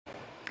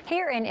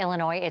Here in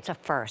Illinois, it's a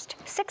first.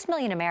 6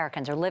 million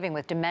Americans are living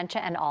with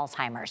dementia and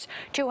Alzheimer's,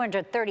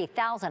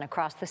 230,000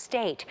 across the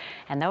state,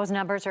 and those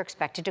numbers are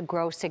expected to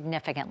grow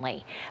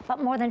significantly.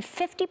 But more than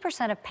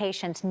 50% of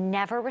patients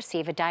never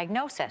receive a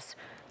diagnosis.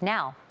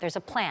 Now, there's a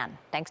plan,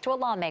 thanks to a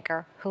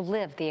lawmaker who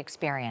lived the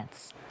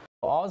experience.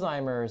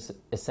 Alzheimer's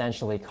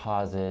essentially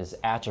causes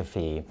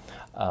atrophy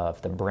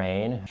of the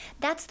brain.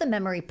 That's the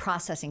memory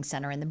processing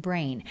center in the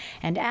brain,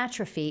 and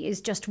atrophy is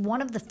just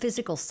one of the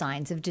physical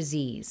signs of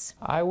disease.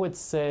 I would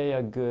say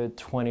a good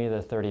 20 to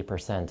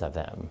 30% of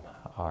them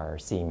are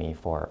seeing me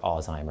for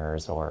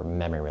Alzheimer's or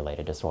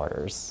memory-related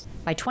disorders.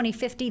 By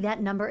 2050,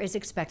 that number is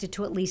expected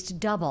to at least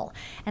double,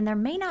 and there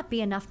may not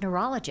be enough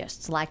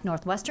neurologists like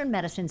Northwestern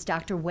Medicine's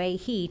Dr. Wei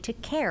He to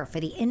care for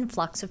the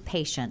influx of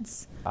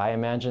patients. I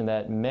imagine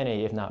that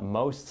many, if not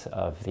most,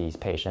 of these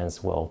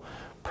patients will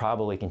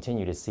probably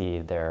continue to see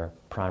their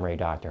primary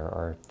doctor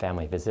or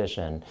family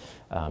physician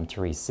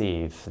to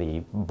receive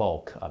the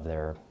bulk of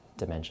their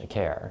dementia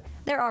care.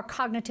 There are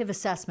cognitive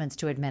assessments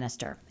to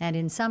administer, and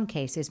in some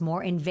cases,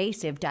 more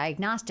invasive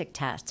diagnostic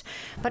tests.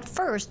 But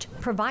first,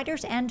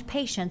 providers and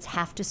patients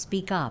have to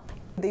speak up.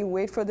 They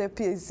wait for their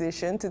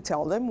physician to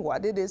tell them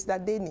what it is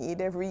that they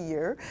need every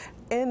year,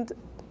 and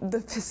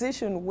the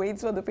physician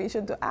waits for the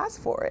patient to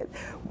ask for it.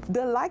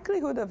 The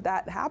likelihood of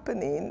that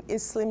happening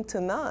is slim to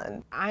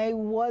none. I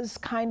was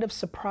kind of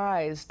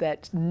surprised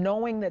that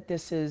knowing that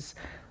this is,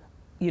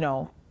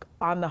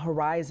 on the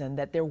horizon,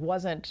 that there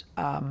wasn't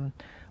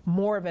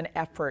more of an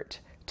effort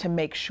to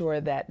make sure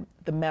that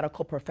the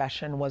medical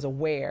profession was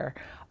aware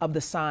of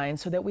the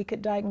signs so that we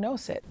could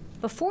diagnose it.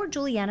 Before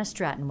Juliana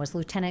Stratton was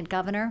lieutenant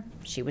governor,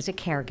 she was a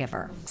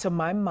caregiver. So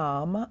my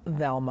mom,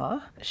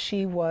 Velma,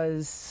 she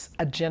was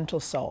a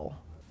gentle soul.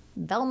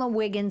 Velma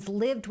Wiggins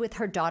lived with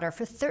her daughter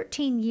for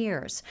 13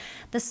 years.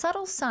 The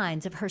subtle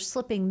signs of her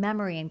slipping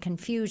memory and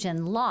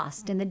confusion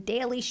lost in the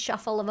daily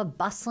shuffle of a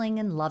bustling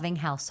and loving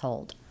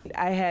household.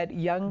 I had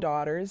young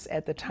daughters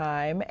at the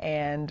time,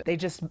 and they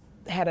just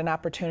had an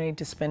opportunity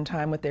to spend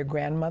time with their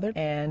grandmother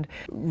and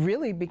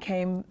really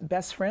became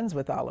best friends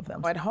with all of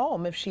them. At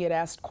home, if she had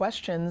asked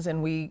questions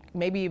and we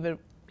maybe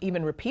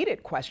even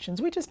repeated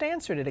questions, we just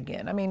answered it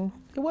again. I mean,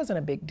 it wasn't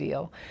a big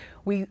deal.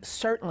 We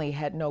certainly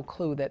had no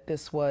clue that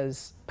this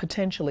was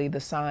potentially the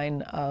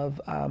sign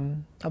of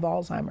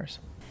Alzheimer's.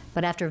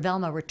 But after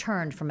Velma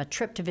returned from a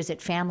trip to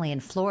visit family in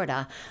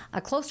Florida,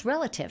 a close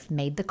relative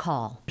made the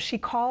call. She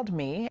called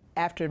me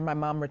after my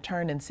mom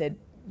returned and said,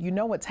 "You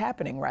know what's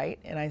happening, right?"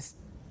 And I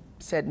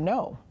said,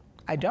 "No,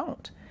 I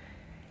don't."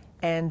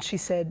 And she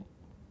said,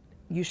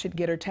 "You should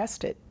get her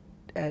tested.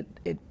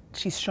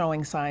 She's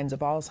showing signs of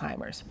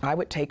Alzheimer's." I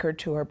would take her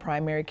to her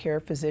primary care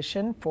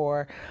physician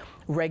for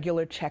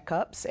regular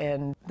checkups,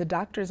 and the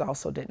doctors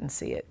also didn't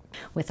see it.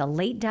 With a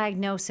late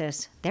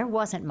diagnosis, there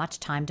wasn't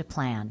much time to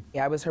plan.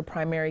 I was her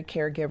primary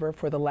caregiver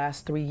for the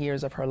last 3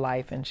 years of her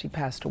life, and she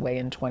passed away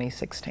in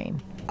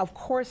 2016. Of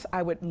course,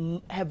 I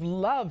would have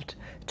loved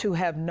to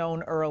have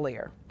known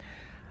earlier.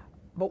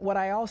 But what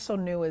I also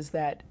knew is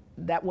that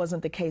that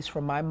wasn't the case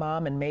for my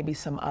mom and maybe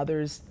some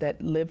others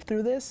that lived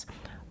through this,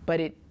 but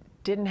it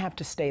didn't have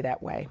to stay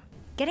that way.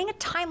 Getting a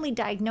timely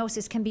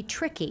diagnosis can be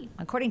tricky.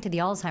 According to the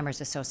Alzheimer's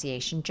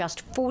Association,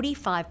 just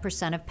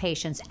 45% of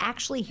patients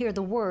actually hear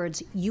the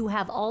words, "You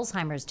have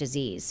Alzheimer's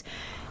disease."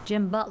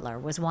 Jim Butler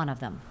was one of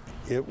them.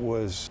 It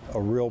was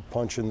a real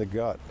punch in the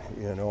gut.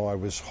 I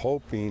was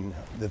hoping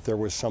that there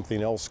was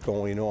something else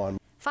going on.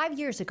 5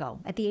 years ago,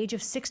 at the age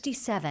of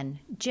 67,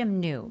 Jim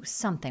knew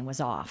something was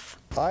off.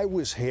 I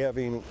was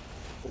having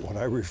what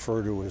I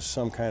refer to as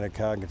some kind of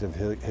cognitive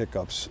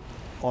hiccups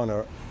on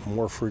a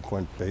more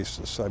frequent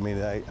basis. I mean,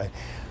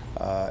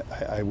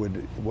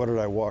 what did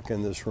I walk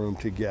in this room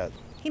to get?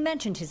 He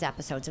mentioned his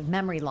episodes of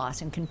memory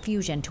loss and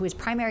confusion to his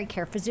primary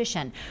care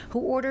physician, who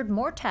ordered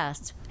more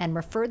tests and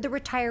referred the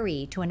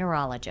retiree to a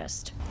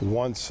neurologist.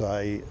 Once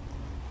I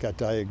got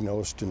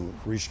diagnosed and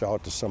reached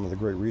out to some of the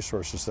great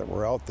resources that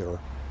were out there,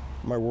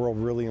 my world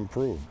really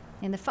improved.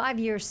 In the 5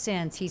 years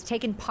since, he's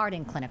taken part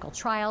in clinical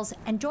trials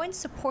and joined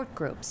support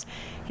groups.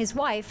 His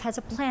wife has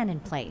a plan in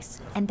place,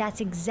 and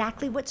that's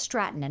exactly what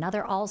Stratton and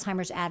other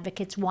Alzheimer's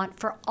advocates want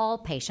for all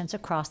patients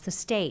across the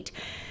state.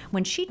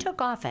 When she took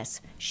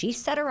office, she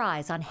set her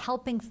eyes on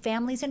helping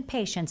families and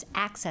patients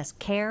access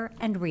care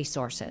and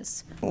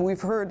resources.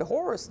 We've heard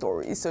horror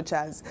stories, such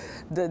as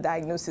the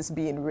diagnosis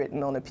being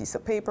written on a piece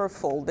of paper,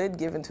 folded,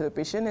 given to the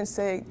patient, and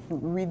say,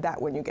 "Read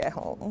that when you get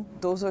home."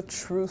 Those are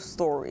true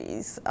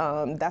stories.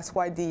 That's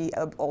why the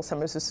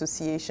Alzheimer's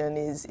Association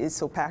is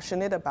so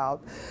passionate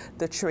about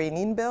the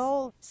training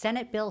bill.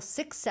 Senate Bill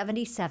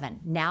 677,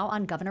 now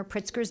on Governor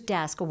Pritzker's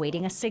desk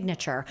awaiting a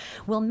signature,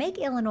 will make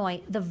Illinois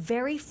the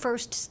very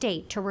first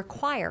state to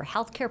require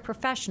healthcare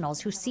professionals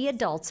who see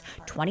adults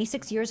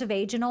 26 years of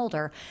age and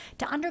older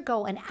to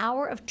undergo an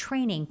hour of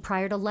training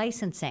prior to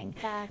licensing.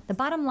 The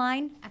bottom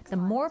line, the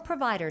more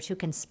providers who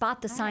can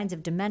spot the signs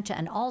of dementia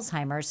and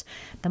Alzheimer's,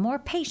 the more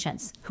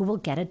patients who will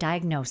get a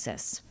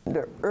diagnosis.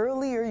 The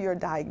earlier you're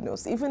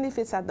diagnosed, even even if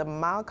it's at the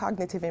mild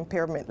cognitive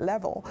impairment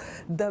level,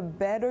 the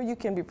better you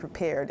can be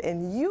prepared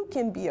and you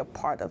can be a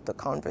part of the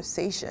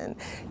conversation.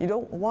 You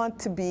don't want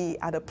to be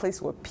at a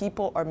place where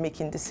people are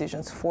making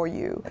decisions for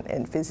you.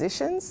 And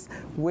physicians,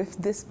 with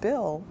this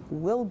bill,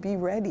 will be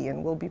ready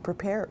and will be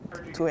prepared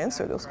to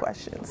answer those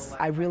questions.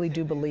 I really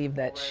do believe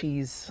that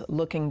she's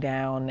looking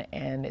down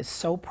and is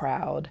so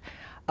proud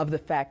of the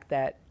fact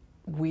that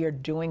we are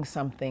doing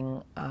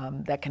something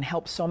that can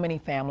help so many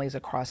families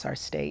across our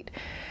state.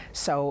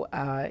 So,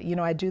 you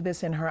know, I do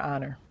this in her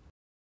honor.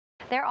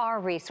 There are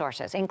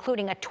resources,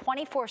 including a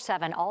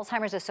 24/7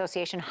 Alzheimer's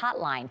Association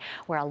hotline,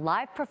 where a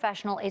live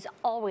professional is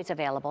always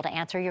available to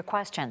answer your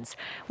questions.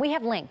 We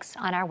have links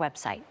on our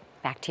website.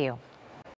 Back to you.